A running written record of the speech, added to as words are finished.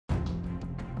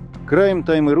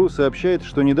CrimeTimeRU сообщает,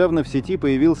 что недавно в сети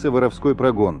появился воровской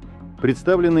прогон,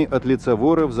 представленный от лица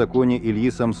вора в законе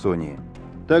Ильи Самсонии,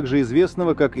 также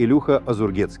известного как Илюха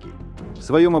Озургетский. В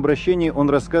своем обращении он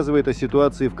рассказывает о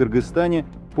ситуации в Кыргызстане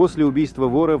после убийства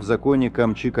вора в законе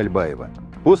Камчы Кольбаева.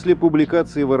 После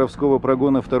публикации воровского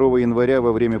прогона 2 января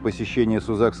во время посещения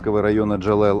Сузакского района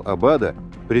Джалал-Абада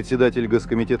председатель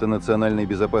Госкомитета национальной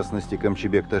безопасности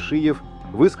Камчыбек Ташиев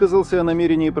высказался о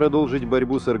намерении продолжить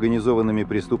борьбу с организованными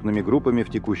преступными группами в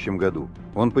текущем году.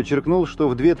 Он подчеркнул, что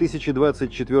в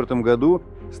 2024 году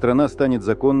страна станет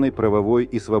законной, правовой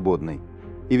и свободной.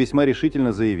 И весьма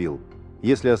решительно заявил: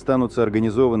 если останутся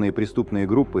организованные преступные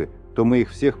группы, то мы их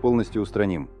всех полностью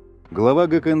устраним. Глава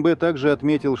ГКНБ также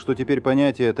отметил, что теперь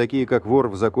понятия, такие как вор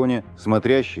в законе,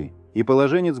 смотрящий и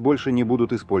положенец, больше не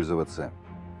будут использоваться.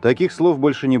 Таких слов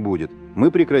больше не будет,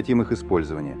 мы прекратим их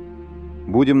использование.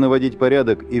 Будем наводить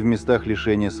порядок и в местах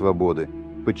лишения свободы,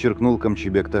 подчеркнул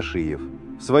Камчыбек Ташиев.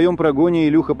 В своем прогоне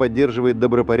Илюха поддерживает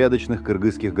добропорядочных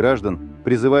кыргызских граждан,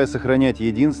 призывая сохранять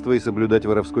единство и соблюдать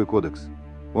воровской кодекс.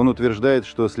 Он утверждает,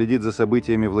 что следит за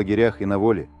событиями в лагерях и на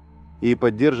воле, и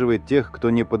поддерживает тех, кто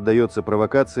не поддается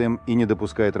провокациям и не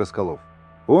допускает расколов.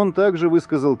 Он также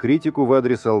высказал критику в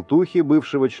адрес Алтухи,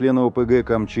 бывшего члена ОПГ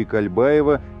Камчы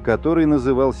Кольбаева, который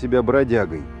называл себя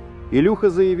бродягой. Илюха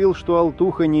заявил, что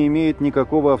Алтуха не имеет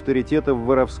никакого авторитета в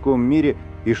воровском мире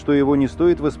и что его не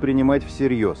стоит воспринимать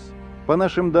всерьез. По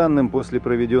нашим данным, после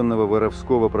проведенного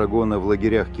воровского прогона в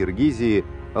лагерях Киргизии,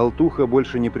 Алтуха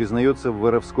больше не признается в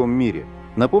воровском мире.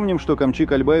 Напомним, что Камчы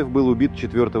Кольбаев был убит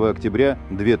 4 октября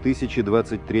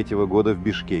 2023 года в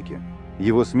Бишкеке.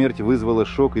 Его смерть вызвала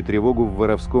шок и тревогу в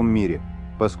воровском мире,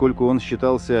 поскольку он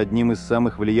считался одним из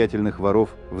самых влиятельных воров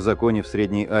в законе в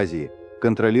Средней Азии,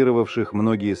 контролировавших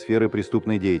многие сферы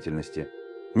преступной деятельности.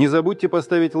 Не забудьте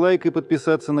поставить лайк и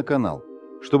подписаться на канал.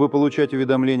 Чтобы получать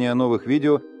уведомления о новых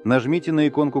видео, нажмите на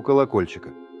иконку колокольчика.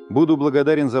 Буду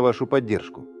благодарен за вашу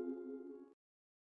поддержку.